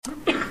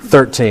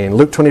13.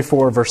 Luke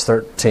 24, verse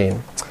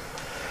 13.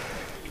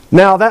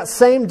 Now that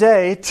same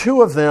day,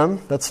 two of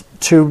them, that's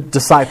two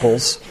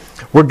disciples,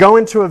 were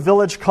going to a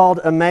village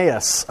called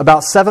Emmaus,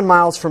 about 7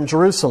 miles from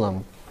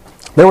Jerusalem.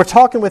 They were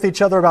talking with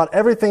each other about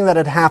everything that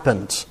had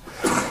happened.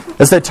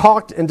 As they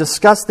talked and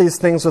discussed these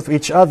things with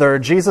each other,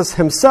 Jesus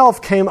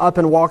himself came up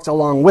and walked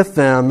along with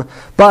them,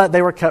 but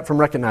they were kept from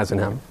recognizing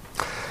him.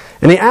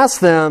 And he asked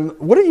them,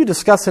 "What are you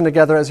discussing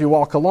together as you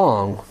walk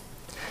along?"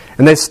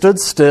 And they stood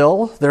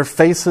still, their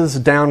faces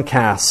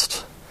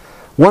downcast.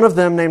 One of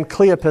them, named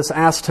Cleopas,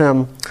 asked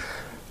him,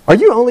 "Are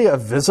you only a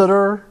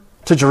visitor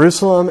to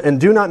Jerusalem and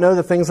do not know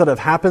the things that have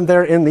happened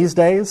there in these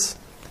days?"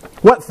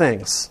 "What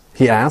things?"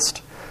 he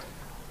asked.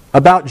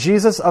 "About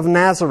Jesus of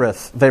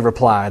Nazareth," they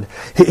replied.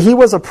 He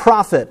was a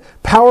prophet,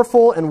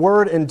 powerful in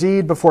word and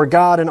deed before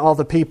God and all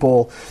the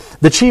people.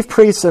 The chief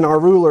priests and our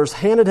rulers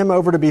handed him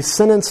over to be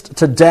sentenced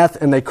to death,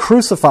 and they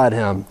crucified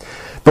him.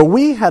 But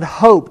we had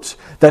hoped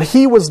that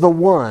he was the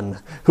one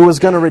who was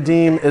going to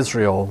redeem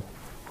Israel.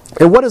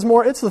 And what is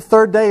more, it's the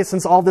third day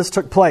since all this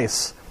took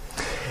place.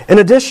 In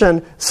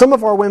addition, some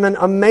of our women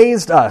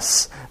amazed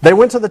us. They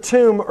went to the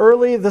tomb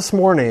early this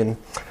morning,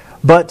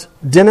 but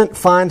didn't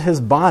find his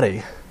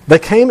body. They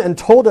came and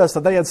told us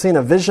that they had seen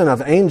a vision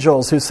of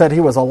angels who said he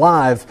was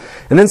alive.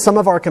 And then some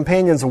of our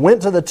companions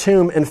went to the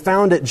tomb and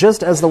found it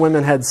just as the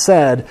women had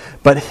said,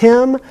 but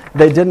him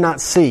they did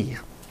not see.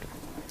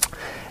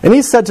 And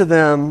he said to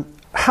them,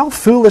 "How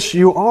foolish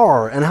you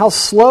are, and how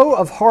slow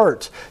of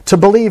heart to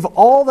believe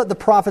all that the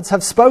prophets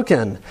have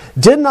spoken.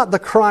 Did not the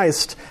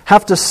Christ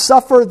have to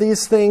suffer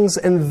these things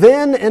and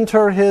then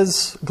enter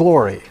his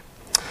glory?"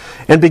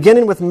 And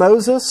beginning with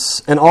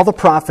Moses and all the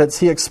prophets,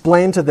 he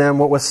explained to them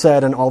what was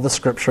said in all the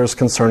scriptures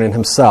concerning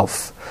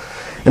himself.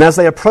 And as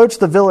they approached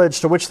the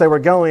village to which they were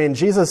going,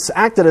 Jesus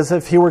acted as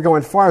if he were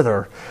going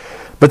farther.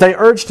 But they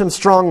urged him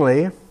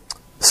strongly,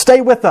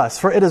 "Stay with us,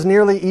 for it is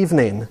nearly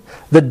evening.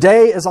 The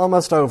day is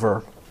almost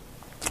over."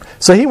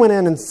 So he went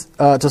in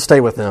to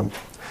stay with them.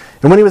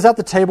 And when he was at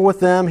the table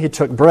with them, he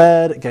took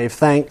bread, gave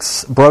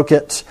thanks, broke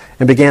it,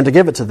 and began to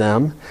give it to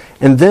them.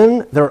 And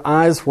then their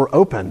eyes were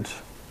opened,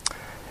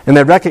 and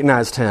they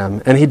recognized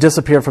him, and he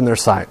disappeared from their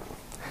sight.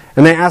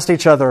 And they asked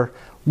each other,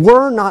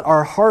 "Were not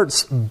our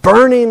hearts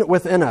burning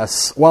within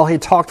us while he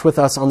talked with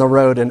us on the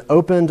road and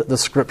opened the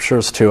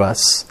scriptures to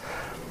us?"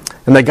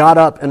 And they got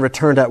up and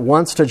returned at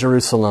once to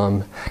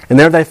Jerusalem. And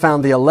there they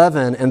found the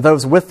 11 and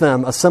those with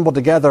them assembled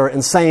together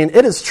and saying,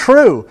 "It is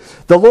true,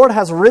 the Lord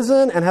has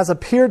risen and has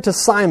appeared to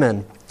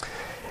Simon."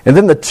 And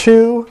then the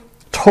two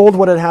told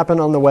what had happened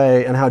on the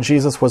way and how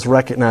Jesus was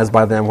recognized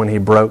by them when he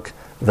broke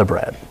the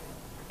bread.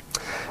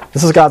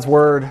 This is God's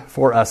word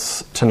for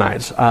us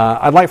tonight.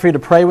 I'd like for you to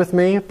pray with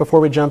me before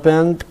we jump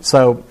in.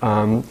 So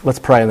let's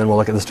pray and then we'll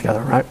look at this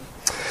together, right?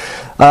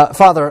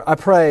 Father, I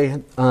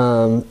pray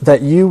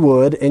that you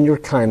would, in your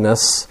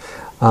kindness,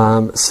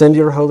 send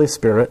your Holy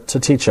Spirit to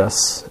teach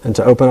us and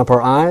to open up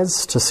our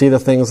eyes to see the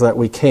things that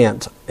we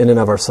can't in and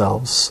of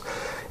ourselves,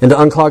 and to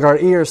unclog our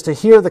ears to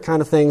hear the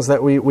kind of things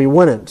that we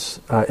wouldn't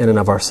in and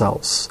of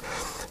ourselves.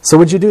 So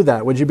would you do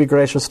that? Would you be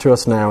gracious to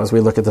us now as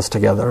we look at this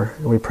together?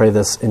 And we pray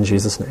this in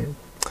Jesus' name.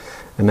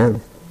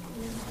 Amen.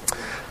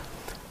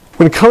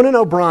 When Conan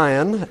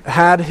O'Brien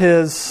had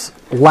his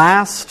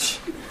last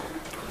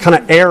kind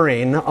of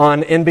airing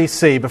on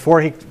NBC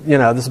before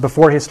this is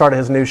before he started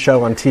his new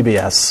show on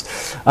TBS.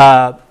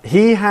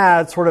 He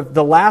had sort of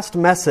the last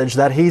message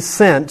that he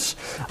sent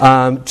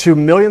to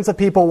millions of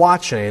people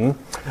watching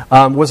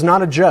was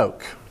not a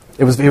joke.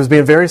 He was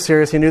being very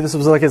serious. He knew this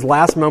was like his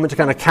last moment to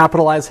kind of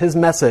capitalize his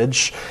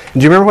message.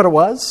 And do you remember what it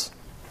was?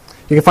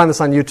 You can find this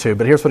on YouTube,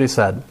 but here's what he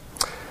said.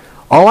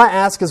 "All I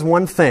ask is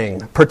one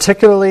thing,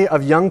 particularly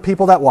of young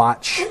people that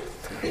watch.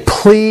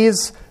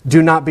 Please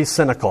do not be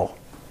cynical.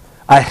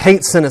 I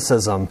hate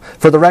cynicism.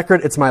 For the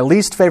record, it's my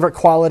least favorite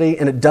quality,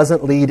 and it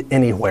doesn't lead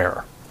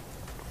anywhere."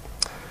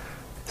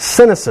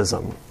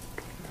 Cynicism.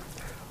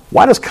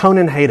 Why does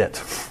Conan hate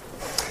it?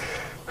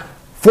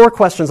 4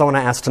 questions I want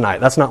to ask tonight.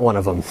 That's not one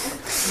of them.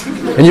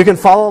 And you can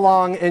follow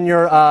along in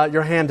your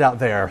handout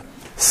there.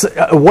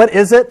 What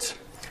is it?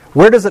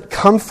 Where does it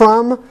come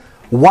from?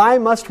 Why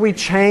must we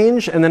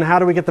change? And then how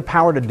do we get the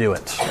power to do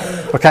it?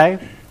 Okay?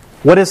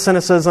 What is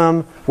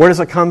cynicism? Where does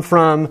it come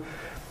from?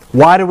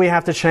 Why do we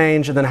have to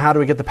change? And then how do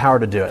we get the power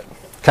to do it?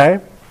 Okay?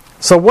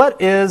 So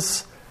what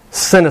is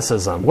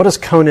cynicism? What does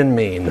Conan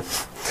mean?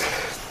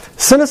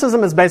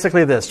 Cynicism is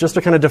basically this, just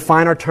to kind of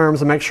define our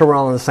terms and make sure we're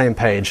all on the same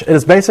page. It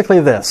is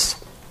basically this: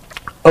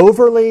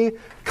 overly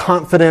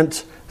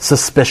confident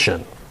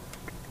suspicion.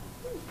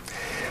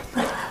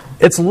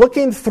 It's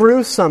looking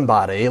through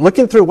somebody,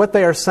 looking through what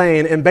they are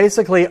saying and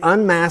basically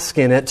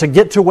unmasking it to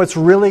get to what's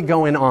really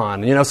going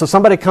on. So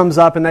somebody comes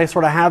up and they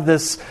sort of have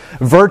this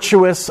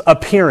virtuous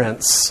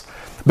appearance,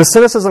 but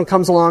cynicism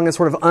comes along and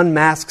sort of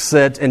unmasks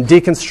it and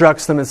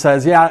deconstructs them and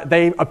says, yeah,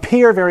 they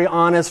appear very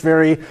honest,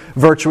 very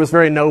virtuous,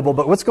 very noble,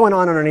 but what's going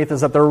on underneath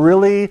is that they're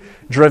really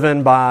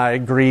driven by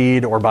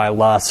greed or by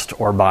lust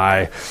or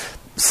by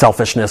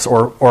selfishness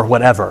or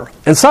whatever.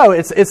 And so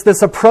it's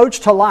this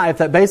approach to life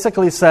that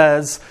basically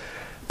says,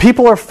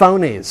 People are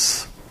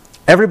phonies.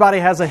 Everybody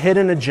has a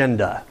hidden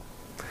agenda.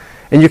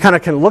 And you kind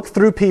of can look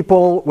through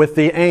people with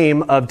the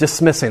aim of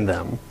dismissing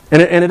them. And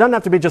it doesn't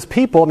have to be just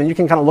people. I mean, you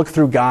can kind of look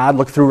through God,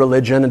 look through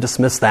religion and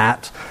dismiss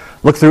that.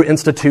 Look through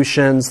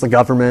institutions, the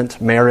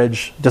government,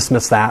 marriage,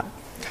 dismiss that.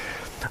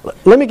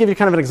 Let me give you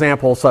kind of an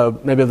example,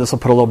 so maybe this will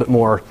put a little bit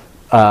more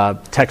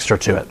texture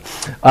to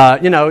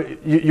it.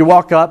 You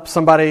walk up,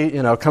 somebody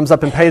comes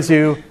up and pays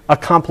you a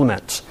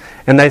compliment.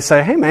 And they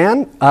say, hey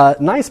man,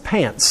 nice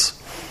pants.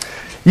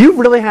 You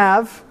really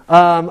have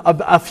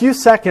a few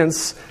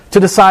seconds to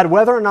decide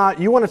whether or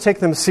not you want to take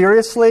them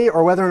seriously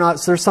or whether or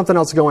not there's something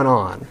else going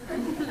on.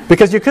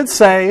 Because you could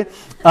say,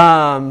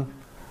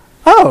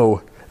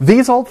 oh,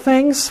 these old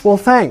things? Well,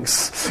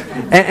 thanks.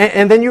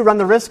 And then you run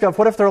the risk of,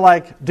 what if they're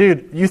like,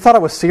 dude, you thought I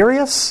was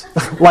serious?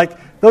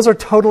 Like, those are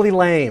totally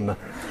lame.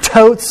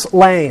 Totes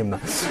lame.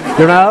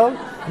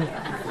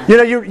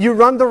 You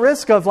run the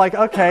risk of like,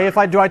 okay,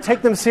 do I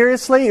take them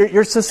seriously?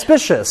 You're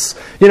suspicious.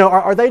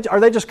 Are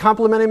they just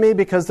complimenting me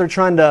because they're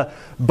trying to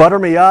butter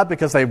me up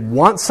because they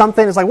want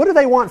something? It's like, what do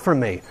they want from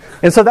me?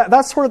 And so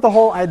that's sort of the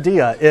whole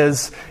idea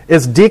is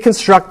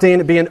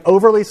deconstructing, being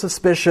overly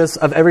suspicious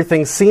of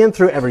everything, seeing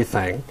through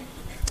everything.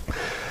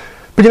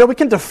 But we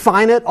can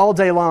define it all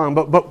day long,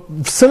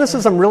 but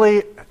cynicism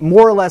really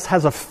more or less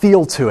has a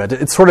feel to it.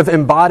 It's sort of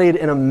embodied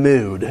in a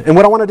mood. And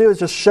what I want to do is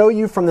just show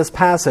you from this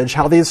passage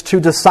how these two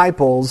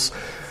disciples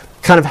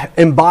kind of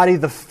embody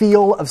the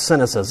feel of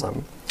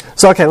cynicism.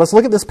 So, okay, let's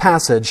look at this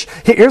passage.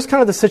 Here's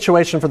kind of the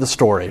situation for the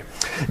story.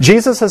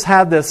 Jesus has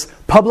had this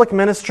public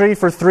ministry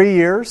for 3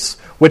 years,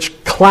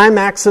 which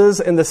climaxes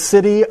in the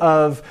city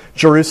of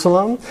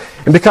Jerusalem.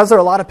 And because there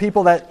are a lot of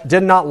people that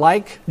did not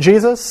like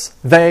Jesus,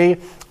 they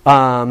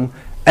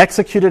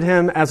executed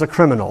him as a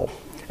criminal.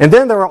 And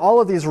then there were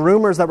all of these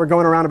rumors that were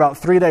going around about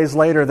 3 days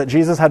later that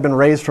Jesus had been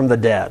raised from the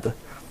dead.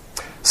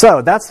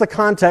 So that's the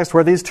context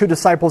where these two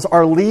disciples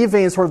are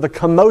leaving sort of the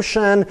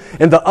commotion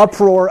and the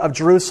uproar of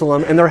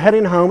Jerusalem, and they're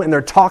heading home and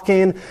they're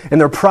talking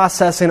and they're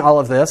processing all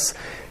of this.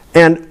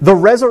 And the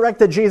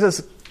resurrected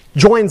Jesus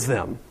joins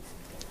them,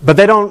 but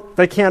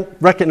they can't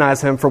recognize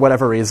him for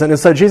whatever reason. And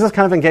so Jesus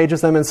kind of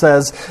engages them and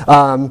says,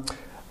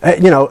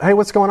 hey,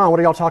 what's going on? What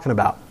are y'all talking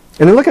about?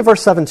 And then look at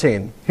verse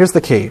 17. Here's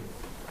the key.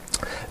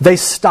 They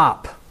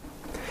stop,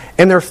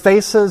 and their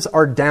faces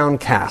are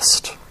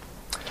downcast.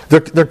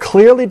 They're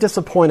clearly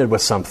disappointed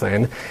with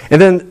something.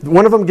 And then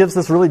one of them gives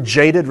this really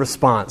jaded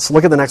response.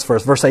 Look at the next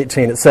verse, verse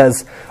 18. It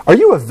says, are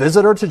you a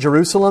visitor to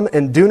Jerusalem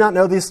and do not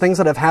know these things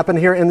that have happened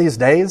here in these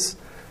days?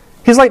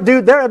 He's like,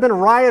 dude, there have been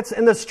riots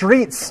in the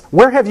streets.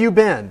 Where have you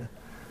been?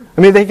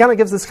 I mean, he kind of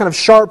gives this kind of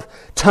sharp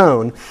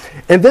tone.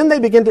 And then they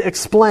begin to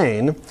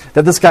explain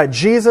that this guy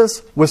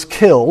Jesus was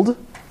killed.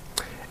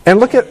 And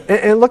look at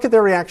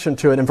their reaction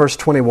to it in verse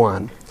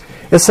 21.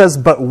 It says,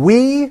 but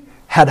we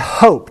had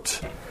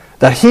hoped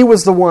that he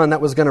was the one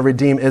that was going to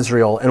redeem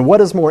Israel. And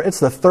what is more, it's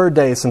the third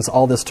day since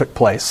all this took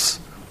place.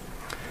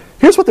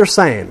 Here's what they're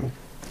saying.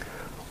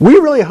 We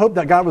really hoped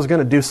that God was going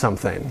to do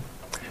something.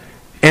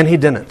 And he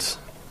didn't.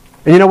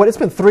 And you know what? It's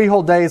been 3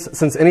 whole days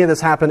since any of this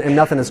happened and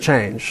nothing has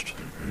changed.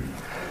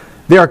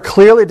 They are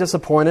clearly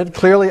disappointed,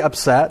 clearly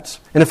upset.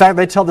 And in fact,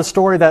 they tell the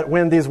story that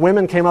when these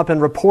women came up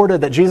and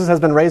reported that Jesus has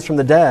been raised from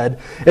the dead,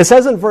 it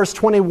says in verse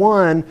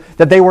 21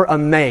 that they were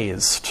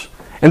amazed.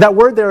 And that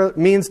word there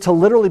means to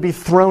literally be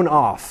thrown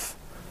off.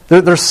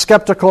 They're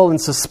skeptical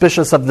and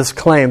suspicious of this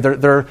claim.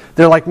 They're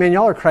like, man,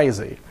 y'all are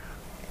crazy.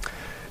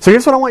 So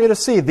here's what I want you to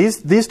see.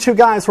 These two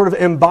guys sort of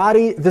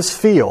embody this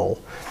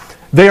feel.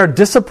 They are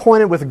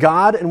disappointed with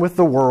God and with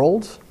the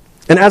world.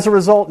 And as a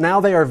result, now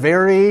they are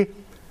very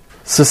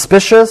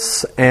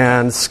suspicious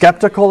and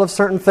skeptical of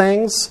certain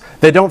things.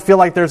 They don't feel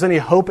like there's any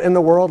hope in the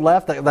world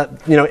left,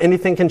 that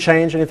anything can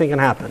change, anything can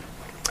happen.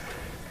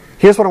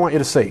 Here's what I want you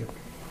to see.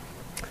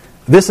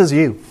 This is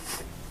you.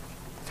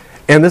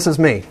 And this is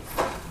me.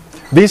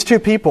 These two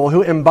people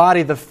who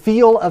embody the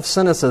feel of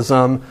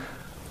cynicism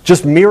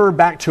just mirror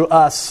back to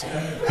us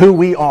who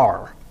we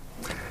are.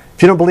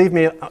 If you don't believe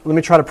me, let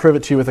me try to prove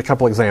it to you with a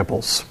couple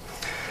examples.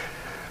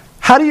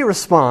 How do you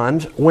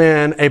respond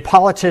when a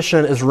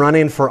politician is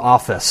running for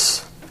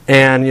office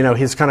and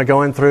he's kind of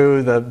going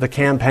through the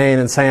campaign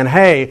and saying,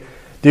 hey,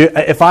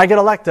 if I get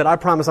elected, I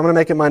promise I'm going to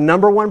make it my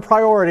number one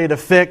priority to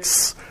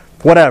fix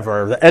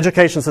whatever, the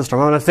education system,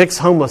 I'm going to fix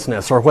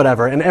homelessness or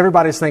whatever. And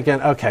everybody's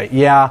thinking, okay,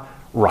 yeah,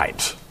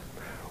 right.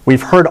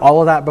 We've heard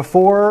all of that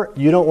before.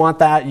 You don't want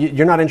that.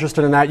 You're not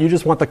interested in that. You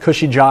just want the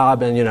cushy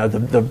job and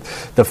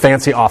the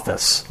fancy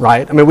office,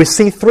 right? I mean, we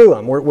see through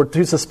them. We're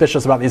too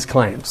suspicious about these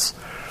claims.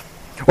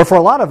 Or for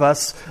a lot of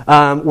us,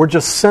 we're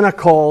just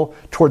cynical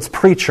towards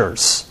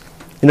preachers.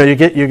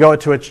 You go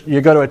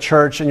to a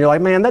church and you're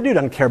like, man, that dude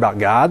doesn't care about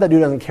God. That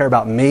dude doesn't care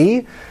about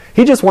me.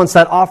 He just wants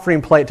that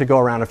offering plate to go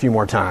around a few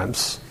more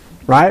times,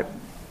 right?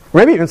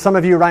 Maybe even some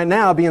of you right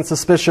now being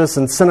suspicious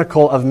and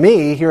cynical of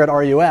me here at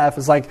RUF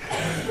is like,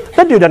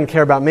 that dude doesn't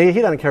care about me.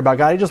 He doesn't care about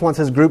God. He just wants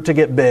his group to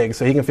get big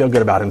so he can feel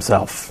good about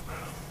himself.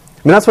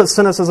 I mean, that's what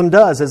cynicism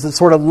does, is it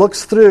sort of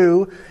looks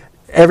through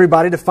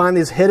everybody to find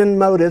these hidden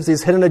motives,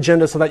 these hidden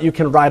agendas so that you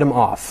can write them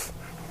off.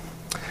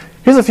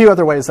 Here's a few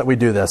other ways that we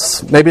do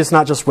this. Maybe it's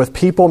not just with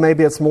people.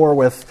 Maybe it's more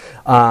with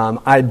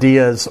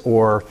ideas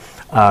or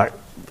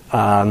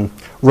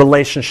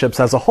relationships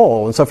as a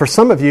whole. And so for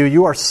some of you,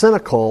 you are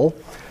cynical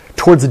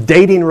towards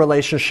dating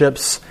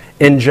relationships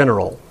in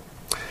general.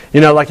 You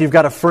know, like you've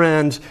got a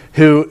friend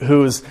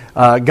who's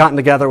gotten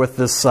together with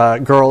this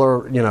girl,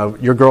 or, you know,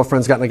 your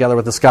girlfriend's gotten together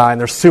with this guy, and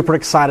they're super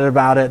excited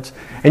about it.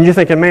 And you're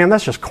thinking, man,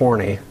 that's just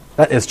corny.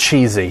 That is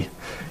cheesy.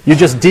 You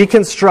just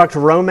deconstruct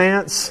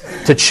romance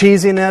to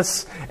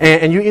cheesiness,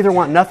 and you either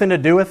want nothing to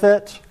do with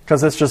it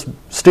because it's just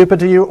stupid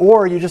to you,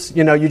 or you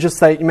just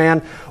say,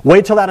 man,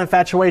 wait till that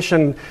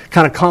infatuation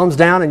kind of calms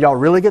down and y'all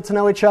really get to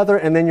know each other,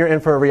 and then you're in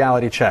for a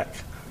reality check,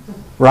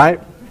 right?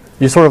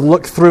 You sort of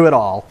look through it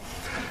all.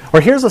 Or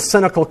here's a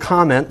cynical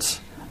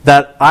comment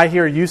that I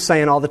hear you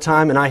saying all the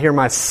time, and I hear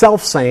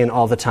myself saying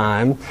all the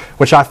time,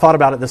 which I thought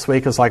about it this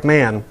week, is like,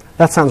 man,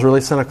 that sounds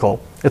really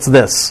cynical. It's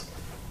this.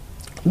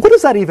 What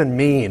does that even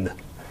mean?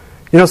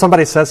 You know,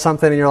 somebody says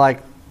something and you're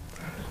like,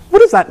 what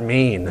does that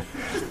mean?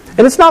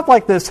 And it's not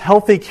like this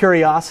healthy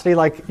curiosity,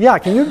 like, yeah,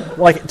 can you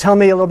like tell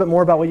me a little bit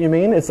more about what you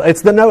mean? It's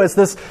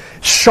this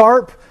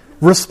sharp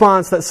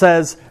response that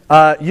says,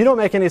 you don't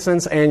make any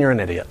sense and you're an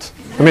idiot.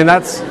 I mean,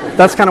 that's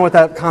kind of what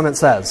that comment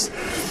says.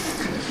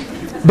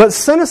 But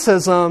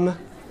cynicism,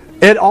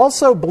 it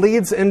also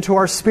bleeds into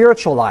our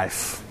spiritual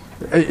life.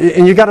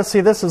 And you got to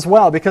see this as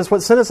well, because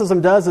what cynicism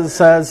does is it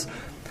says,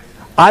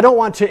 I don't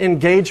want to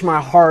engage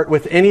my heart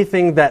with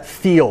anything that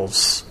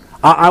feels.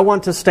 I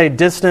want to stay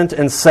distant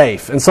and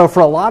safe. And so for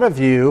a lot of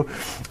you,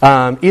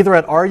 either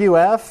at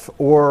RUF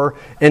or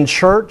in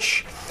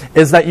church,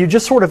 is that you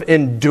just sort of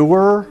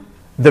endure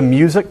the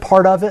music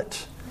part of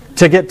it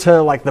to get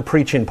to like the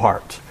preaching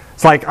part.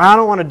 It's like, I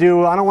don't want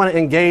to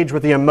engage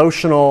with the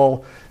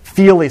emotional,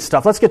 feely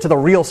stuff. Let's get to the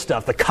real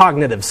stuff, the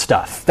cognitive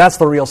stuff. That's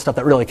the real stuff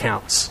that really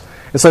counts.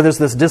 And so there's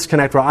this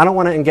disconnect where I don't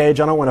want to engage,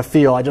 I don't want to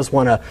feel, I just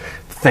want to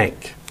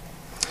think.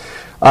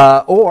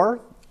 Or,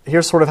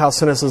 here's sort of how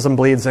cynicism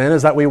bleeds in,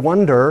 is that we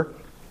wonder,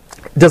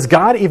 does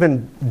God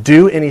even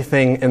do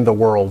anything in the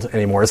world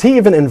anymore? Is He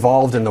even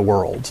involved in the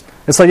world?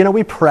 And so,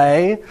 we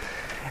pray,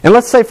 and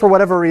let's say for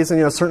whatever reason,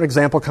 a certain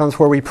example comes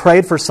where we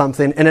prayed for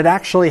something and it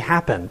actually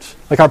happened.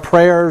 Like our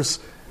prayers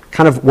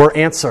kind of were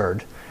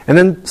answered. And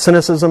then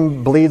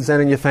cynicism bleeds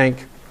in and you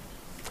think,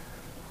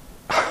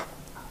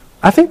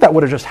 I think that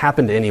would have just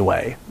happened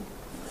anyway.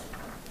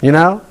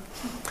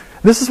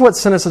 This is what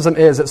cynicism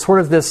is. It's sort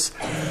of this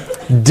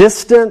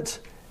distant,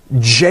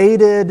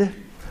 jaded,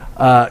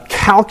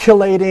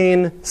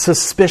 calculating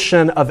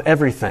suspicion of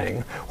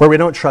everything, where we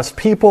don't trust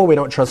people, we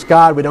don't trust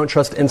God, we don't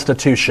trust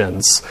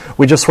institutions.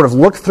 We just sort of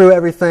look through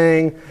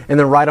everything and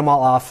then write them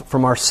all off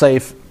from our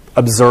safe,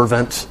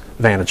 observant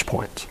vantage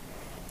point.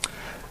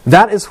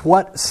 That is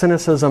what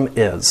cynicism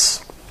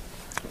is.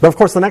 But of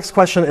course, the next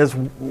question is,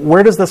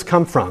 where does this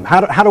come from?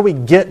 How do we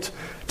get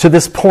to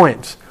this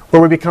point where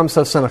we become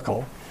so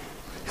cynical?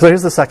 So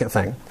here's the second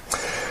thing.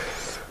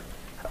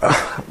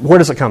 Where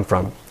does it come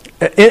from?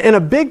 In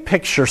a big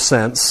picture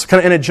sense, kind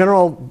of in a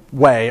general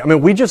way,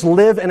 we just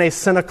live in a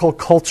cynical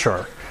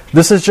culture.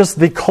 This is just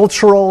the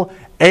cultural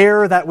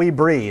air that we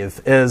breathe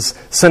is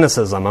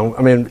cynicism.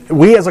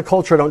 We as a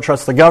culture don't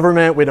trust the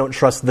government, we don't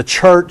trust the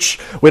church,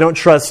 we don't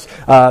trust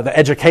the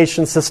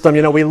education system.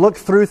 We look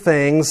through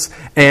things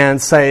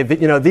and say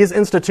that, these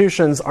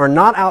institutions are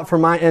not out for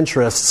my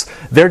interests,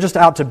 they're just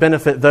out to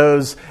benefit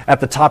those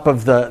at the top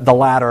of the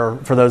ladder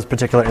for those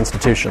particular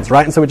institutions,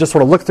 right? And so we just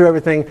sort of look through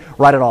everything,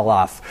 write it all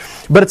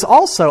off. But it's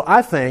also,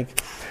 I think,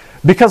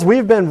 because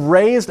we've been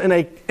raised in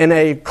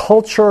a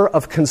culture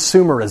of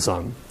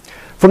consumerism.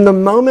 From the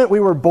moment we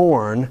were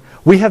born,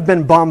 we have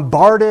been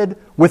bombarded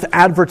with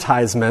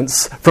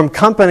advertisements from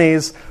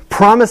companies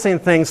promising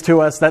things to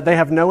us that they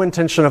have no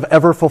intention of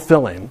ever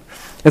fulfilling.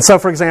 And so,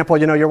 for example,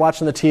 you're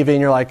watching the TV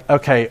and you're like,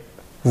 okay,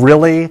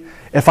 really?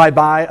 If I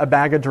buy a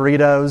bag of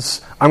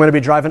Doritos, I'm going to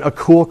be driving a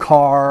cool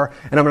car,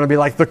 and I'm going to be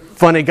like the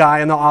funny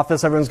guy in the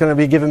office, everyone's going to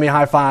be giving me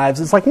high fives.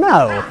 It's like,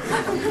 no.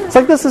 It's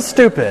like, this is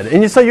stupid.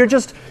 And so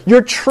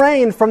you're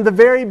trained from the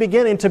very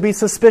beginning to be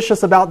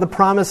suspicious about the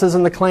promises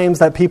and the claims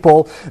that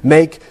people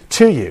make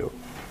to you.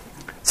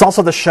 It's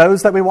also the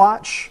shows that we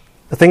watch,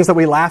 the things that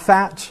we laugh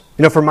at.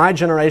 For my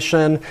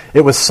generation,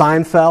 it was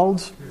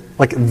Seinfeld,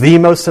 like the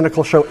most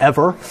cynical show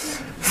ever.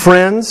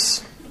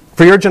 Friends.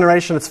 For your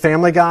generation, it's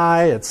Family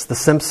Guy, it's The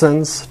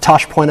Simpsons,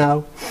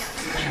 Tosh.0.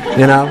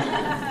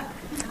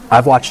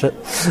 I've watched it.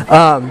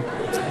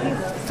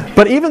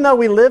 But even though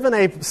we live in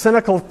a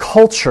cynical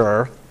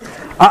culture,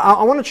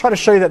 I want to try to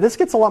show you that this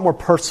gets a lot more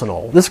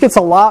personal. This gets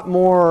a lot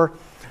more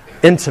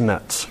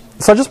intimate.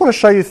 So I just want to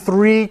show you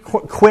three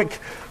quick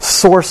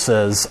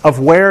sources of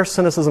where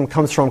cynicism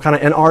comes from kind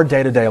of in our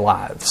day-to-day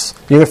lives.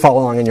 You can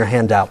follow along in your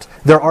handout.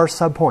 There are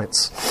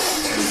subpoints.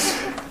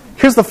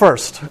 Here's the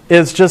first,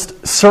 is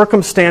just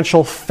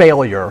circumstantial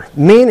failure,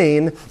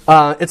 meaning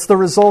it's the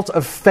result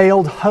of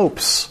failed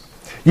hopes.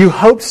 You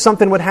hoped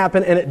something would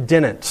happen and it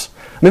didn't.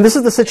 I mean, this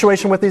is the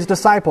situation with these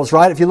disciples,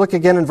 right? If you look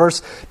again in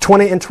verse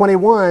 20 and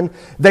 21,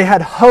 they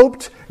had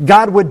hoped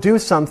God would do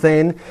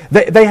something.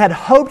 They had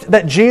hoped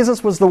that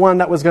Jesus was the one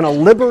that was going to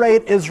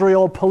liberate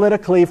Israel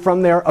politically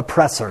from their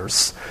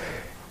oppressors.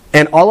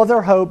 And all of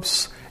their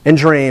hopes and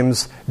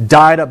dreams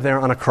died up there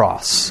on a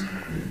cross.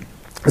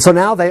 So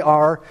now they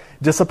are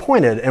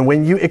disappointed. And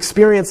when you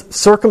experience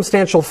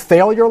circumstantial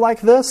failure like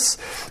this,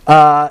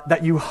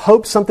 that you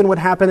hoped something would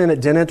happen and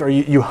it didn't, or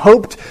you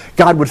hoped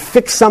God would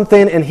fix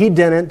something and He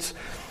didn't,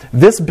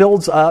 this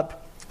builds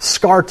up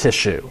scar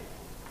tissue.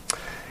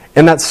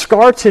 And that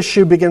scar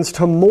tissue begins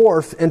to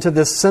morph into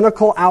this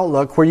cynical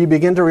outlook where you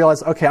begin to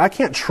realize, okay, I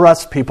can't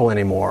trust people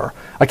anymore.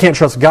 I can't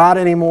trust God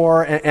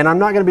anymore, and I'm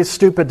not going to be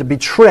stupid to be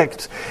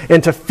tricked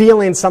into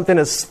feeling something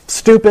as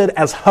stupid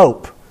as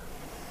hope.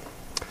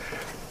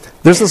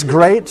 There's this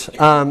great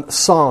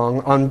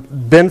song on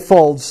Ben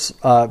Folds'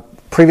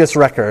 previous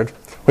record,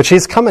 which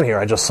he's coming here,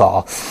 I just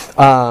saw,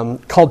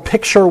 called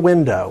Picture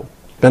Window.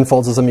 Ben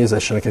Folds is a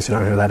musician, in case you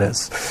don't know who that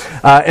is.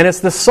 And it's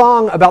this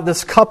song about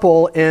this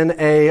couple in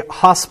a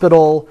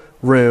hospital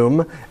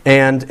room,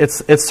 and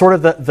it's sort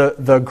of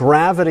the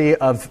gravity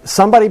of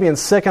somebody being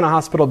sick in a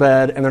hospital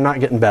bed and they're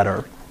not getting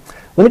better.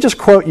 Let me just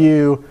quote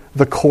you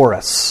the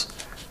chorus.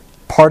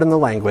 Pardon the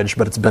language,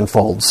 but it's Ben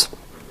Folds.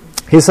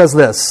 He says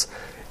this,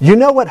 "You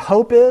know what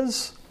hope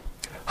is?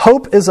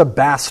 Hope is a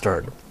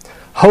bastard.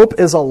 Hope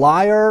is a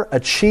liar, a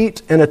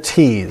cheat, and a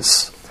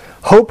tease.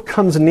 Hope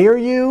comes near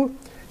you,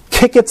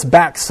 kick its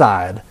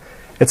backside.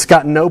 It's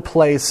got no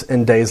place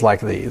in days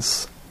like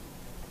these."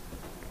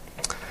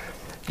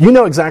 You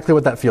know exactly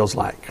what that feels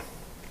like.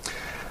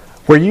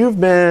 Where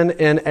you've been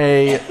in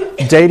a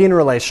dating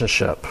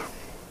relationship,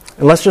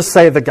 and let's just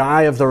say the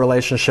guy of the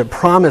relationship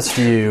promised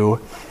you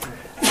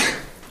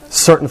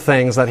certain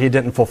things that he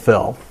didn't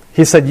fulfill.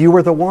 He said, you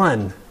were the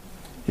one.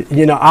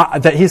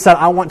 He said,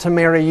 I want to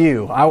marry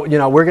you.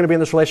 We're going to be in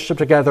this relationship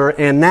together.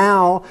 And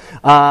now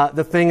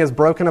the thing is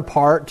broken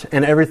apart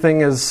and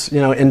everything is,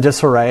 in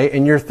disarray.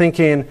 And you're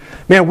thinking,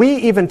 man, we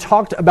even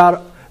talked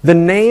about the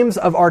names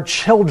of our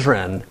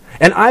children.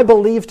 And I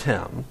believed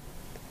him.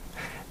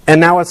 And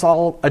now it's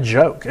all a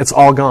joke. It's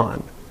all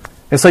gone.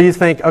 And so you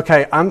think,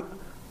 okay, I'm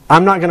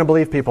not going to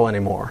believe people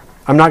anymore.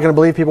 I'm not going to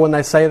believe people when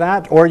they say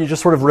that. Or you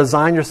just sort of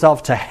resign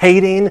yourself to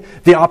hating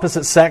the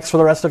opposite sex for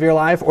the rest of your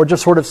life. Or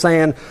just sort of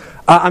saying,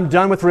 I'm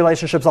done with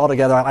relationships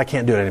altogether. I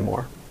can't do it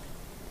anymore.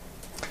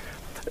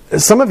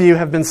 Some of you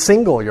have been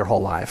single your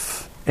whole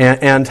life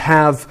and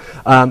have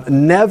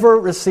never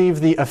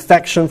received the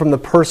affection from the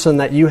person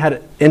that you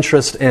had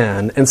interest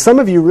in. And some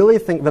of you really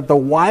think that the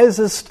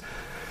wisest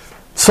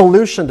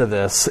solution to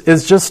this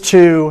is just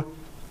to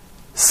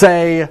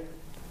say,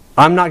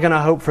 I'm not going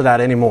to hope for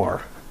that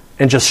anymore,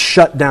 and just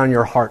shut down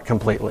your heart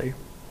completely.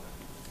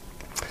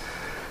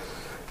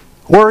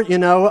 Or,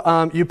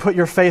 you put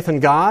your faith in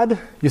God.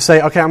 You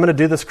say, okay, I'm going to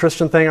do this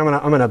Christian thing. I'm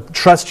going to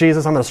trust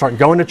Jesus. I'm going to start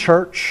going to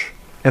church.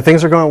 And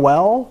things are going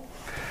well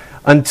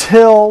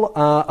until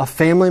a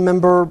family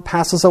member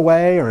passes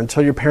away, or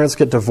until your parents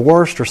get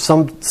divorced, or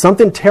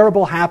something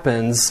terrible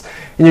happens.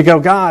 And you go,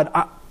 God,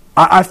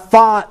 I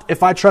thought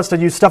if I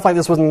trusted you, stuff like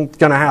this wasn't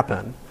going to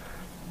happen.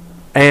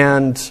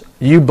 And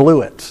you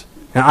blew it.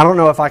 And I don't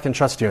know if I can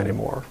trust you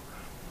anymore.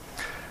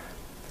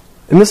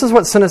 And this is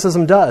what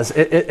cynicism does.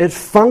 It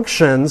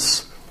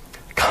functions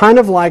kind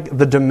of like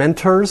the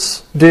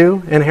Dementors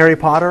do in Harry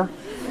Potter.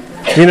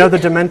 You know the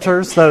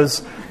Dementors?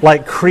 Those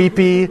like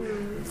creepy,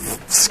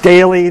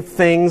 scaly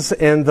things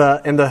in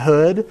the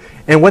hood.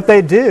 And what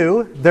they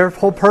do, their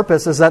whole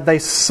purpose is that they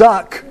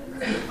suck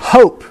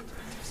hope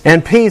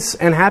and peace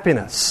and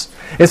happiness.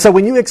 And so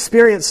when you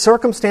experience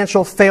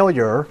circumstantial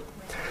failure,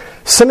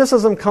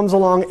 cynicism comes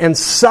along and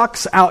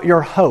sucks out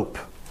your hope.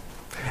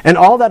 And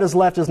all that is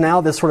left is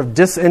now this sort of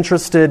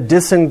disinterested,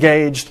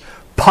 disengaged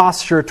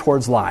posture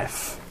towards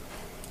life.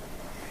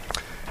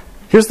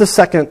 Here's the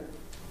second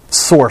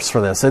source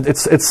for this.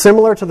 It's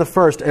similar to the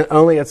first, and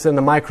only it's in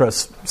the micro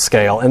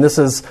scale, and this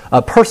is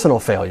a personal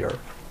failure.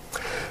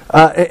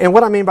 And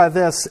what I mean by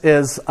this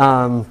is,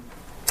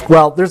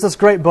 there's this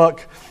great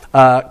book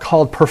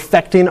called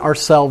Perfecting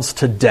Ourselves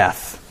to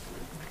Death.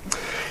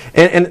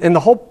 And the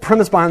whole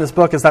premise behind this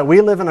book is that we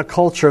live in a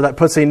culture that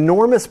puts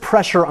enormous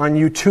pressure on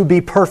you to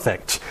be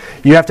perfect.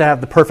 You have to have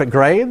the perfect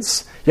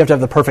grades. You have to have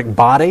the perfect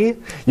body.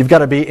 You've got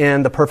to be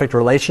in the perfect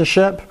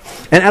relationship.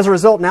 And as a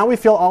result, now we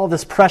feel all of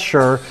this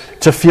pressure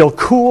to feel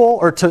cool,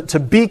 or to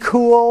be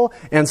cool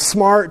and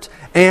smart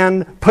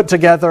and put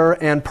together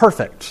and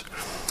perfect.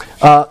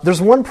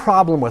 There's one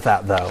problem with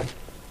that, though.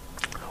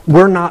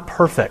 We're not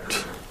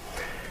perfect.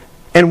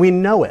 And we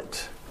know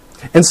it.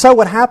 And so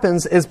what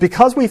happens is,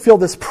 because we feel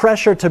this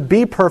pressure to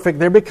be perfect,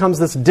 there becomes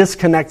this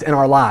disconnect in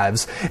our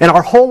lives. And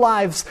our whole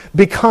lives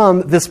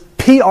become this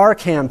PR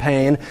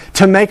campaign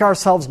to make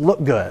ourselves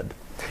look good.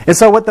 And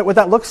so what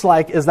that looks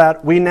like is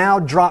that we now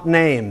drop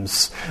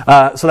names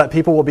so that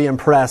people will be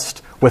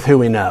impressed with who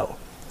we know.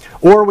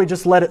 Or we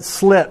just let it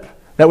slip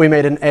that we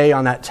made an A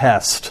on that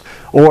test.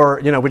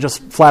 Or, we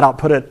just flat out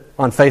put it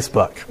on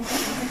Facebook.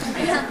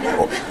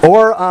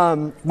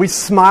 Or we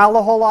smile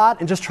a whole lot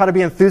and just try to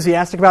be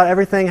enthusiastic about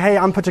everything. Hey,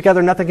 I'm put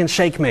together, nothing can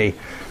shake me.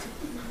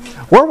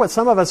 Or what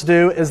some of us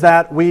do is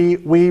that we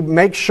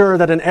make sure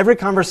that in every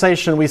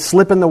conversation we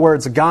slip in the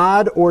words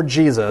God or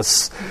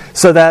Jesus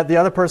so that the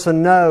other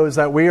person knows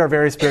that we are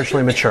very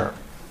spiritually mature.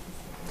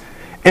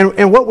 And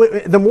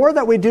the more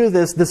that we do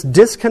this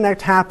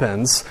disconnect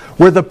happens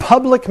where the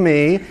public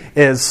me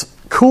is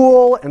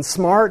cool and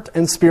smart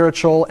and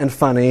spiritual and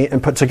funny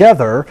and put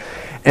together,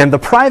 and the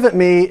private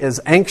me is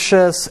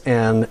anxious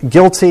and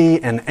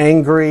guilty and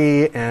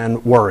angry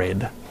and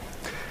worried.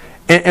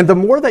 And the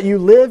more that you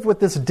live with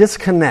this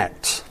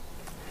disconnect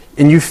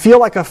and you feel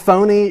like a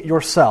phony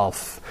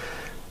yourself,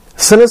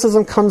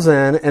 cynicism comes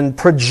in and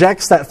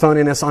projects that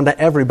phoniness onto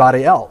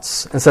everybody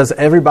else and says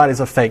everybody's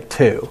a fake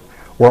too.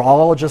 We're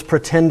all just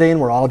pretending,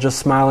 we're all just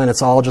smiling,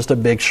 it's all just a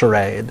big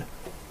charade.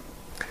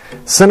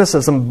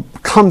 Cynicism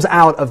comes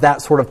out of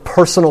that sort of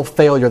personal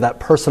failure, that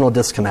personal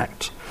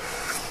disconnect.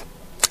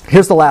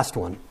 Here's the last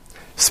one,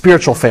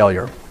 spiritual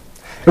failure.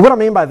 And what I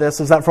mean by this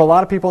is that for a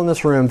lot of people in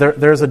this room,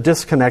 there's a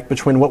disconnect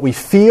between what we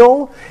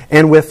feel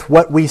and with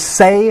what we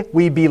say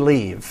we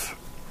believe.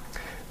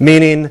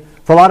 Meaning,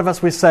 for a lot of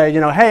us, we say,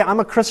 hey,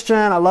 I'm a Christian,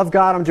 I love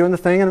God, I'm doing the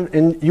thing,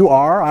 and you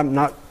are. I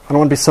don't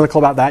want to be cynical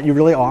about that, you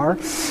really are.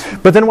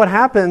 But then what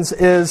happens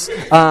is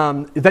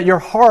that your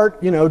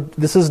heart,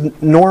 this is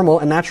normal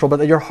and natural, but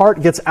that your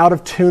heart gets out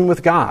of tune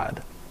with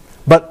God.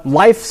 But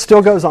life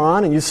still goes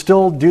on, and you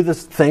still do the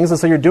things, and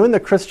so you're doing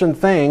the Christian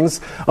things,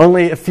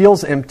 only it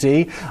feels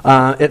empty.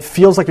 It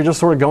feels like you're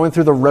just sort of going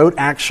through the rote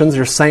actions,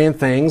 you're saying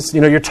things.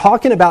 You're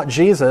talking about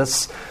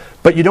Jesus,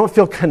 but you don't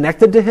feel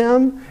connected to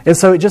Him, and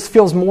so it just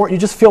feels more, you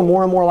just feel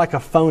more and more like a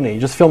phony. You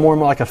just feel more and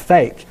more like a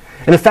fake.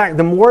 And in fact,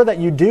 the more that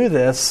you do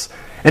this,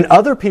 and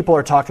other people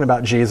are talking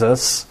about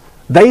Jesus,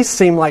 they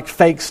seem like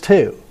fakes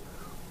too,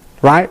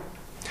 right?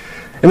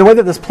 And the way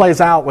that this plays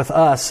out with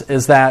us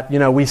is that,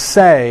 we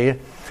say,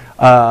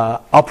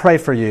 I'll pray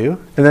for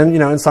you. And then,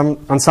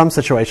 in some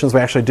situations,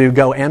 we actually do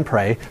go and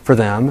pray for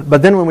them.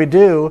 But then when we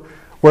do,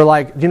 we're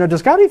like,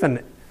 does God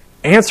even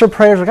answer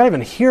prayers? Does God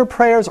even hear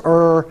prayers?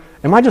 Or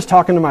am I just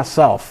talking to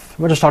myself?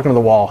 Am I just talking to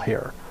the wall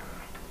here?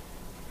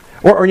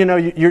 Or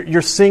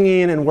you're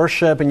singing in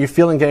worship and you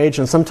feel engaged,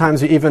 and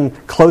sometimes you even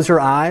close your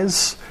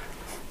eyes.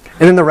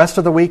 And then the rest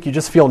of the week, you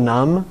just feel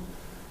numb.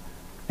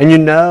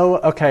 And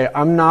okay,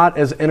 I'm not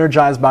as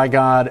energized by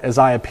God as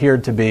I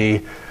appeared to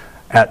be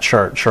at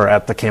church or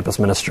at the campus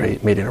ministry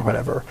meeting or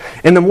whatever.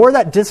 And the more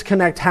that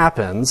disconnect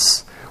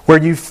happens, where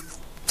you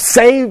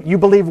say you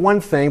believe one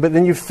thing, but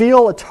then you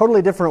feel a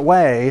totally different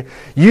way,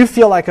 you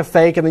feel like a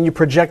fake, and then you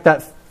project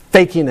that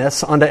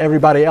fakiness onto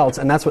everybody else,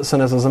 and that's what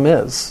cynicism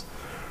is.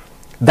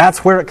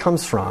 That's where it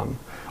comes from.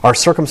 Our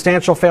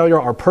circumstantial failure,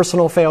 our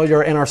personal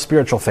failure, and our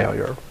spiritual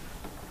failure.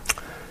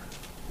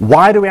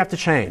 Why do we have to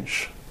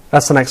change?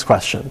 That's the next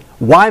question.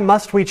 Why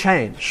must we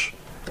change?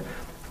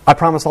 I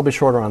promise I'll be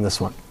shorter on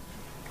this one.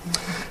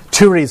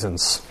 2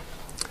 reasons.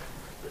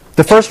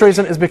 The first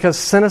reason is because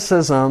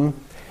cynicism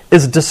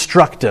is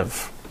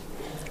destructive.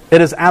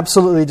 It is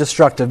absolutely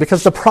destructive.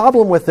 Because the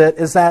problem with it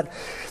is that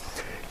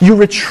you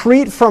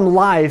retreat from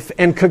life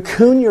and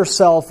cocoon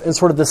yourself in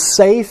sort of the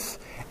safe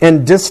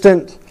and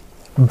distant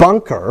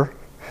bunker.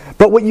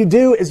 But what you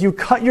do is you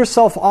cut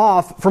yourself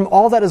off from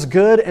all that is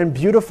good and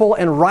beautiful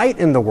and right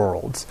in the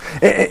world.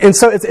 And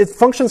so it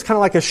functions kind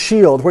of like a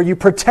shield where you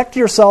protect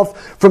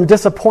yourself from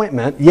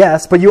disappointment,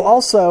 yes, but you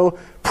also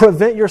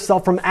prevent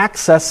yourself from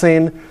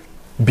accessing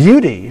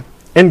beauty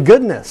and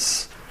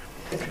goodness.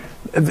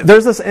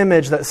 There's this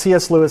image that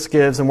C.S. Lewis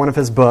gives in one of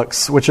his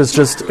books, which is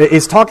just,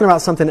 he's talking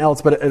about something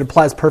else, but it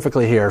applies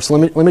perfectly here. So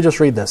let me just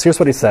read this. Here's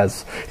what he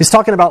says. He's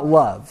talking about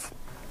love.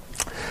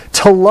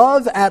 To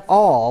love at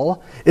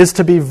all is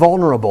to be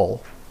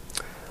vulnerable.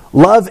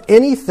 Love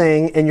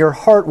anything and your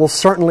heart will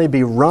certainly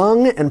be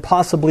wrung and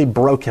possibly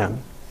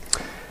broken.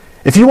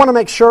 If you want to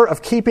make sure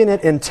of keeping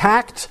it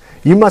intact,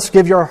 you must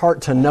give your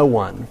heart to no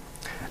one,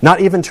 not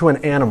even to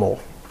an animal.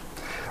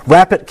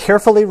 Wrap it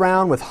carefully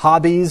round with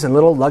hobbies and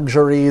little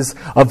luxuries.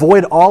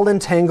 Avoid all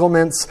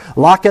entanglements.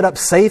 Lock it up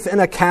safe in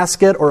a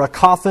casket or a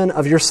coffin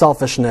of your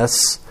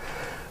selfishness.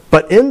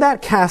 But in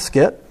that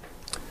casket,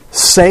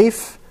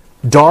 safe,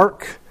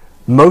 dark,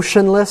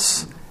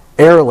 motionless,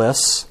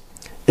 airless,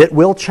 it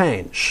will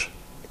change.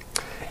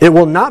 It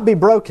will not be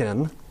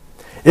broken.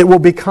 It will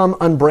become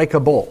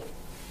unbreakable,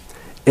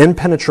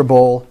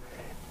 impenetrable,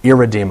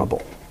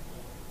 irredeemable.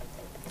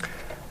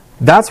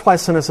 That's why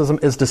cynicism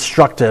is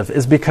destructive,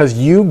 is because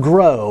you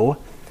grow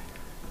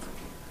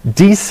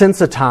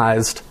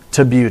desensitized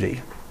to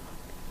beauty.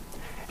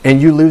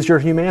 And you lose your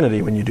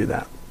humanity when you do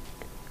that.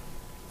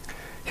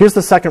 Here's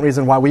the second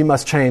reason why we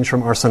must change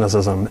from our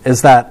cynicism,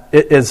 is that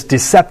it is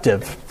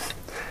deceptive.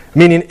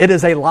 Meaning it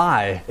is a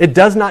lie. It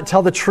does not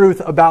tell the truth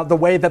about the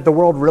way that the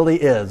world really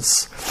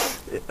is.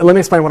 Let me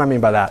explain what I mean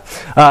by that.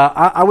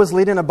 I was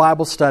leading a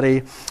Bible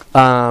study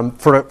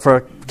for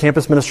a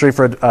campus ministry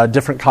for a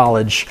different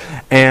college,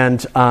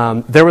 and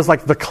there was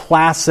like the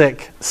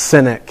classic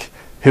cynic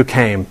who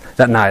came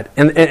that night.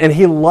 And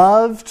he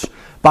loved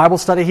Bible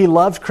study. He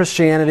loved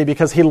Christianity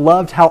because he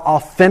loved how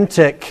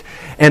authentic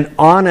and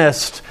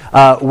honest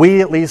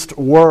we at least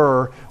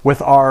were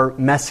with our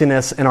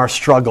messiness and our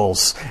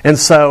struggles. And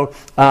so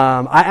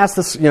I asked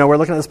this, we're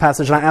looking at this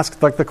passage, and I asked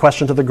the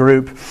question to the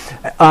group,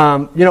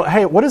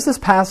 hey, what does this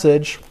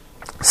passage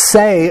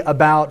say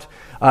about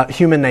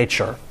human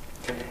nature?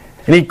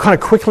 And he kind of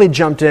quickly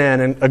jumped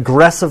in and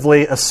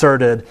aggressively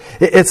asserted,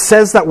 it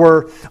says that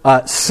we're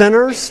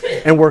sinners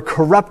and we're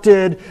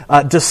corrupted,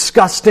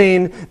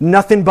 disgusting,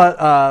 nothing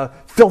but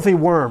filthy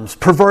worms,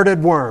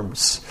 perverted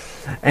worms.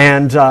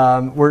 And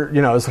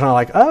it's kind of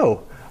like,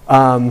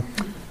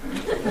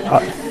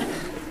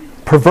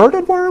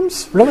 perverted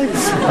worms? Really?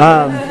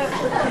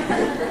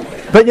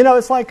 But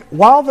it's like,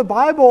 while the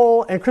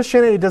Bible and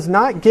Christianity does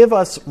not give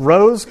us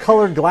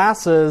rose-colored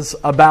glasses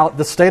about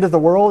the state of the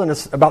world and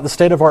about the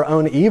state of our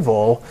own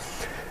evil,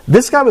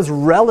 this guy was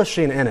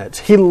relishing in it.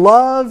 He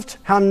loved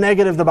how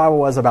negative the Bible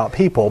was about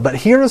people. But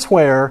here's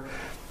where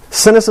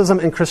cynicism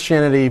and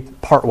Christianity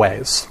part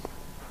ways.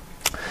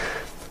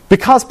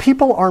 Because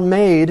people are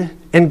made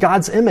in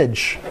God's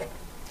image,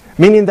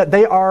 meaning that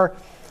they are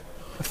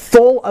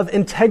full of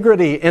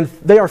integrity and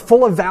they are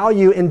full of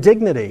value and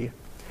dignity.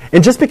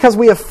 And just because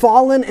we have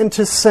fallen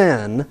into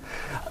sin,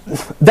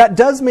 that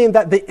does mean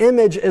that the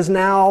image is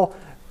now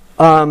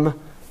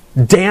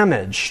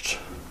damaged.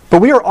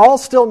 But we are all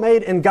still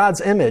made in God's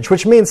image,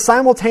 which means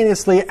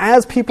simultaneously,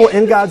 as people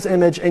in God's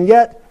image and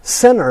yet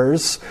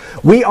sinners,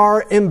 we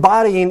are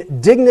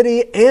embodying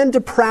dignity and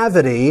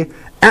depravity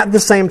at the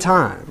same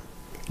time.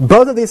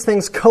 Both of these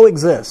things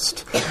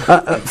coexist.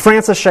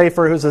 Francis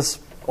Schaeffer, who's this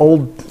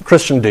old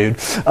Christian dude,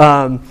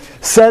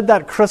 said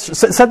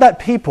that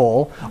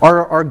people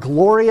are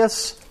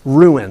glorious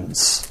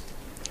ruins.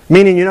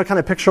 Meaning, kind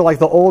of picture like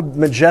the old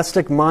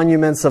majestic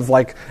monuments of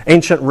like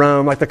ancient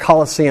Rome, like the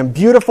Colosseum.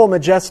 Beautiful,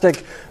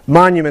 majestic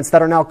monuments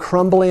that are now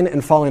crumbling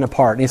and falling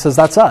apart. And he says,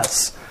 that's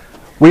us.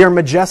 We are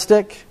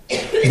majestic,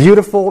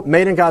 beautiful,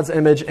 made in God's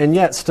image, and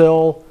yet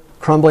still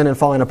crumbling and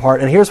falling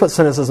apart. And here's what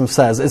cynicism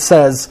says. It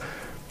says,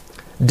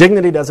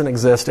 dignity doesn't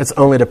exist, it's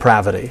only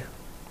depravity.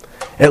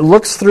 It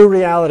looks through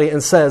reality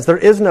and says, there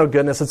is no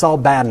goodness, it's all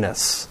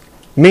badness.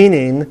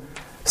 Meaning,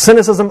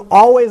 cynicism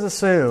always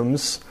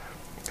assumes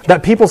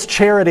that people's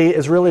charity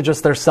is really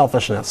just their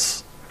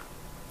selfishness.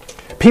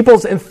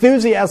 People's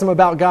enthusiasm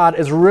about God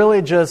is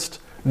really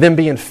just them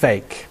being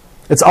fake.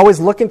 It's always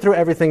looking through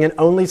everything and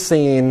only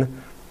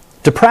seeing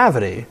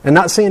depravity and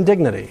not seeing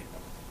dignity.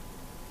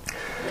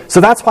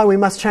 So that's why we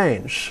must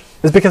change.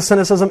 It's because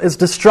cynicism is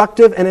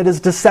destructive and it is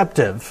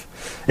deceptive.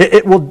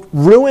 It will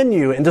ruin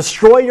you and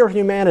destroy your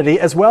humanity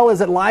as well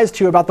as it lies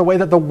to you about the way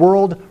that the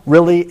world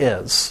really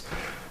is.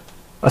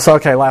 So,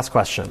 last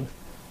question.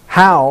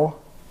 How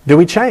do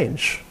we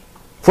change?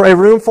 For a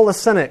room full of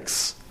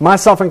cynics,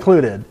 myself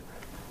included,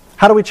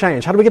 how do we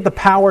change? How do we get the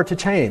power to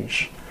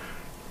change?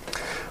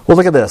 Well,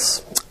 look at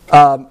this.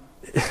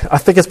 I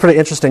think it's pretty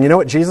interesting. You know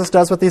what Jesus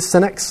does with these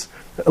cynics?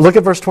 Look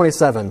at verse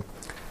 27.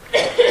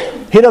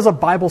 He does a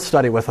Bible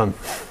study with them.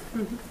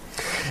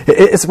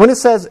 It's when it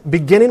says,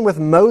 beginning with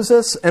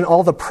Moses and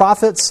all the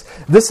prophets,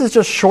 this is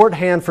just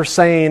shorthand for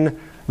saying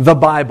the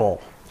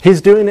Bible.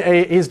 He's doing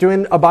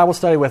a Bible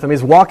study with them.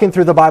 He's walking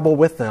through the Bible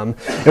with them.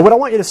 And what I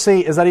want you to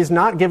see is that he's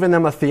not giving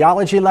them a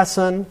theology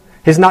lesson.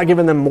 He's not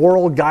giving them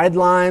moral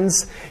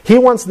guidelines. He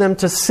wants them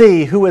to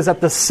see who is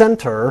at the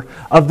center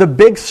of the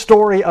big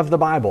story of the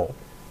Bible.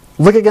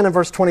 Look again in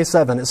verse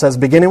 27. It says,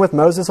 beginning with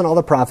Moses and all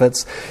the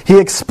prophets, he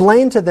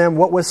explained to them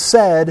what was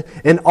said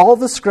in all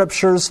the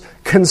scriptures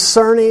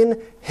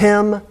concerning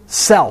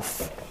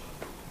himself.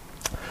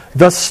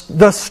 The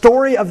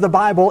story of the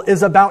Bible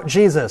is about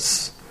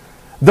Jesus.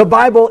 The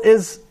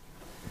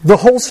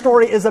whole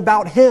story is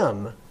about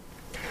him.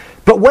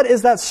 But what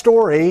is that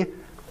story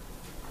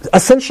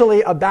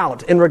essentially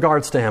about in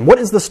regards to him? What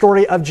is the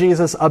story of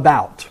Jesus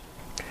about?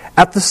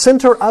 At the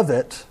center of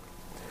it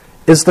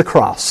is the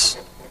cross.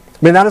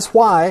 I mean, that is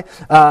why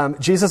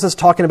Jesus is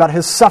talking about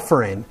his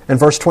suffering in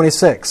verse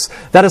 26.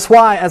 That is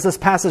why, as this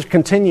passage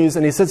continues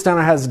and he sits down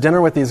and has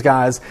dinner with these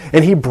guys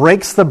and he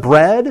breaks the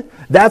bread,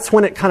 that's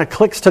when it kind of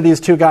clicks to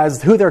these two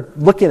guys who they're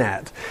looking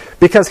at.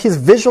 Because he's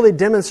visually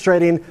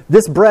demonstrating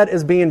this bread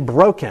is being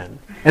broken.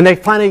 And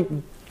it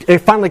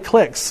finally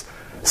clicks.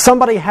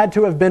 Somebody had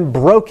to have been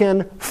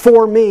broken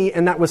for me,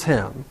 and that was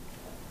him.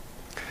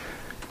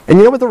 And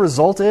you know what the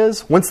result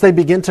is? Once they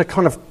begin to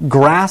kind of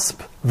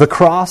grasp the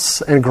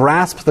cross and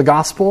grasp the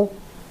gospel,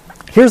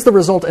 here's the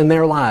result in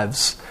their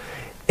lives.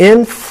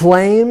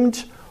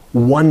 Inflamed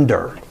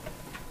wonder.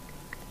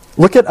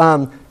 Look at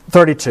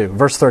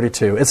verse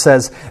 32. It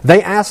says,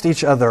 they asked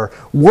each other,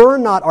 were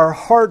not our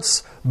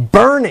hearts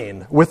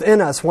burning within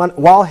us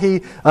while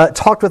he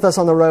talked with us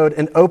on the road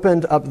and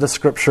opened up the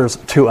scriptures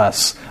to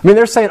us? I mean,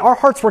 they're saying our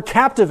hearts were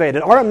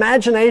captivated. Our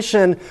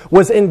imagination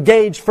was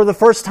engaged for the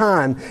first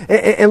time.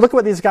 And look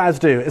what these guys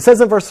do. It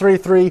says in verse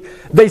 33,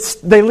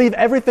 they leave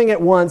everything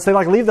at once. They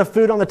leave the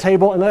food on the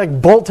table and they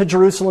bolt to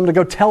Jerusalem to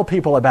go tell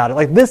people about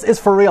it. This is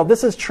for real.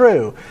 This is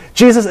true.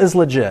 Jesus is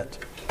legit.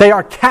 They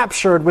are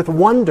captured with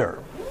wonder.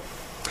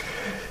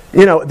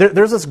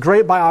 There's this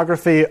great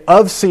biography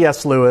of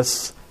C.S.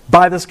 Lewis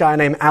by this guy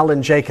named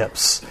Alan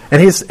Jacobs.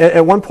 And he's,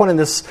 at one point in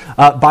this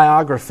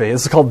biography,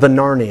 this is called The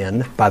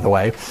Narnian, by the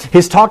way,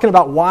 he's talking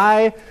about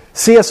why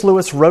C.S.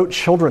 Lewis wrote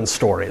children's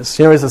stories.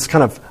 He's this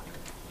kind of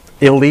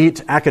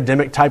elite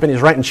academic type, and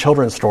he's writing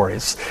children's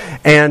stories.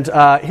 And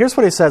here's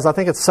what he says. I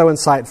think it's so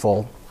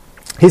insightful.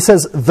 He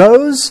says,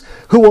 "Those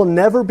who will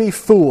never be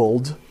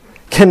fooled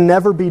can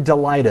never be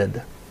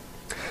delighted,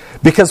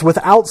 because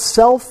without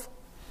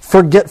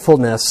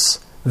self-forgetfulness,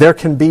 there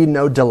can be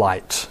no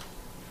delight."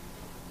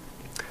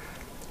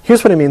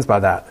 Here's what he means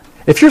by that.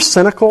 If you're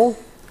cynical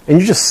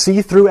and you just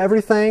see through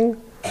everything,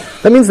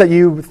 that means that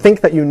you think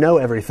that you know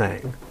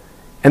everything.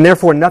 And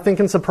therefore, nothing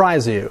can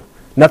surprise you.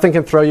 Nothing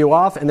can throw you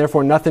off, and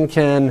therefore nothing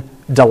can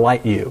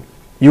delight you.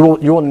 You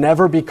will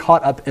never be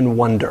caught up in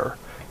wonder.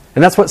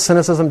 And that's what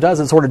cynicism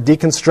does. It sort of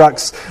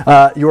deconstructs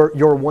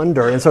your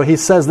wonder. And so he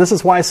says this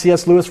is why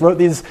C.S. Lewis wrote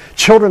these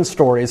children's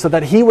stories, so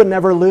that he would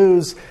never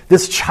lose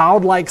this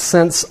childlike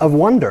sense of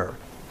wonder.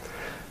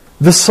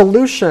 The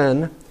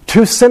solution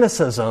to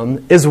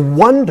cynicism is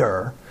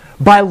wonder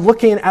by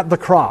looking at the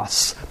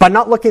cross, by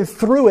not looking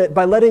through it,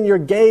 by letting your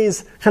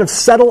gaze kind of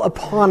settle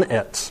upon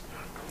it.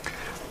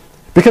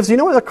 Because you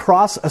know what the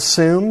cross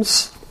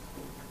assumes?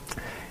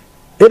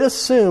 It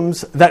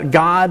assumes that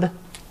God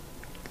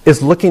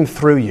is looking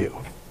through you.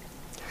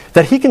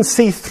 That He can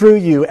see through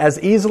you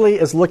as easily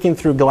as looking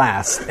through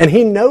glass. And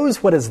He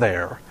knows what is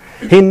there.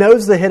 He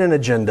knows the hidden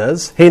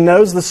agendas. He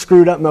knows the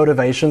screwed up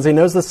motivations. He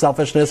knows the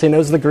selfishness. He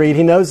knows the greed.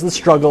 He knows the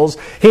struggles.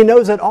 He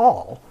knows it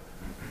all.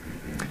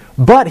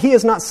 But He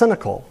is not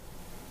cynical,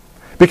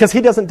 because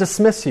He doesn't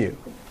dismiss you.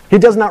 He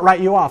does not write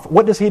you off.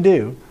 What does He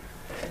do?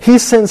 He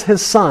sends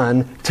His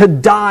Son to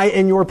die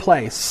in your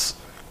place.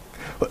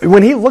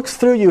 When He looks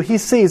through you, He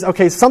sees,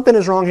 okay, something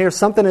is wrong here,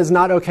 something is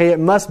not okay, it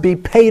must be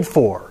paid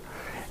for.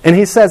 And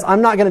He says,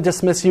 I'm not going to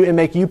dismiss you and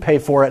make you pay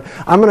for it.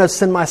 I'm going to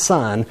send my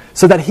Son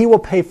so that He will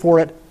pay for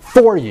it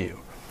for you.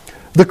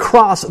 The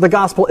cross, the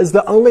gospel, is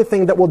the only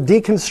thing that will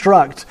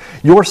deconstruct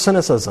your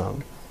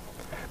cynicism.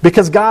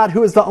 Because God,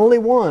 who is the only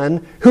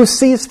one who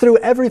sees through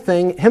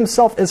everything,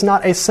 Himself is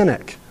not a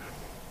cynic.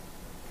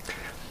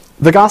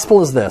 The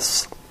gospel is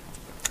this,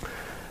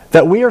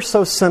 that we are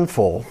so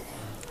sinful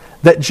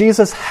that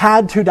Jesus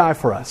had to die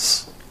for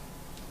us.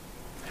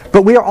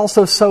 But we are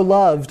also so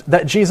loved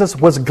that Jesus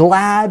was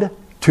glad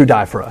to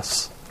die for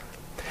us.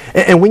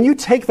 And when you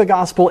take the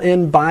gospel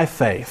in by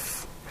faith,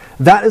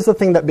 that is the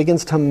thing that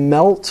begins to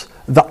melt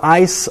the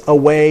ice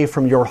away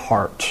from your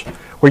heart,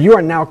 where you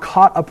are now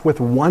caught up with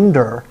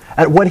wonder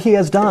at what He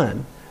has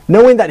done,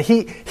 knowing that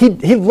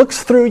He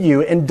looks through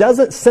you and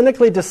doesn't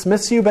cynically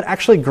dismiss you, but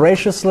actually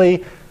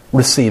graciously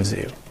receives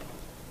you.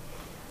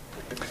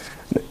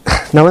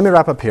 Now let me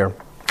wrap up here.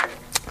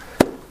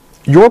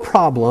 Your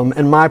problem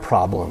and my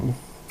problem,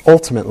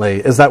 ultimately,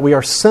 is that we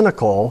are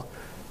cynical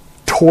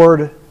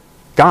toward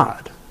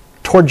God,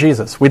 toward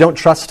Jesus. We don't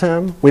trust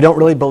Him. We don't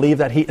really believe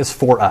that He is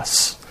for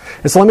us.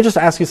 And so let me just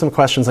ask you some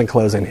questions in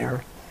closing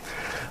here.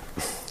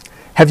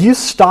 Have you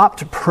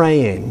stopped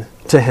praying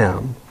to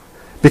Him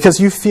because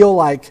you feel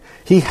like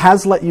He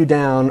has let you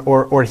down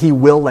or He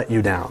will let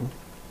you down?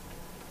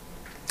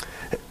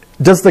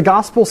 Does the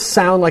gospel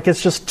sound like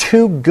it's just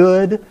too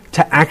good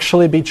to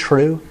actually be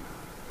true?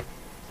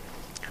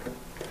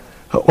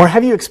 Or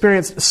have you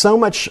experienced so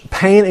much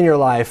pain in your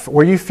life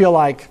where you feel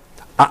like,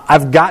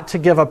 I've got to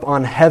give up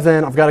on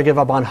heaven, I've got to give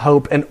up on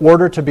hope in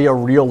order to be a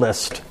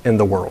realist in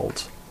the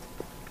world?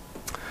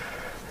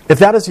 If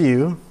that is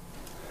you,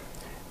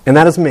 and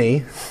that is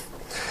me,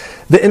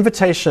 the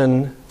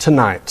invitation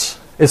tonight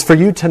is for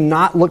you to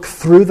not look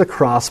through the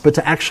cross, but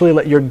to actually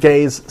let your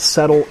gaze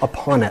settle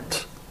upon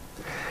it.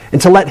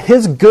 And to let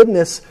His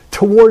goodness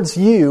towards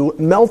you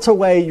melt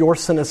away your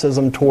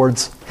cynicism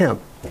towards Him.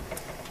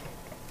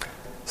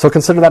 So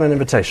consider that an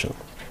invitation.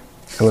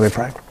 And let me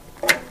pray.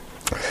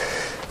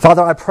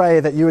 Father, I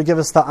pray that You would give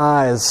us the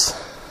eyes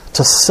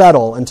to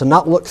settle and to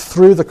not look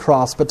through the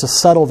cross, but to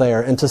settle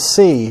there and to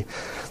see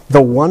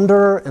the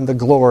wonder and the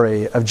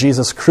glory of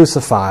Jesus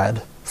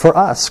crucified for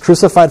us,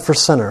 crucified for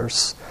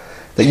sinners,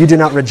 that You do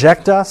not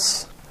reject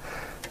us,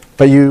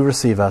 but You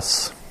receive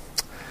us.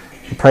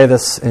 We pray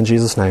this in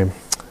Jesus' name.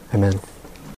 Amen.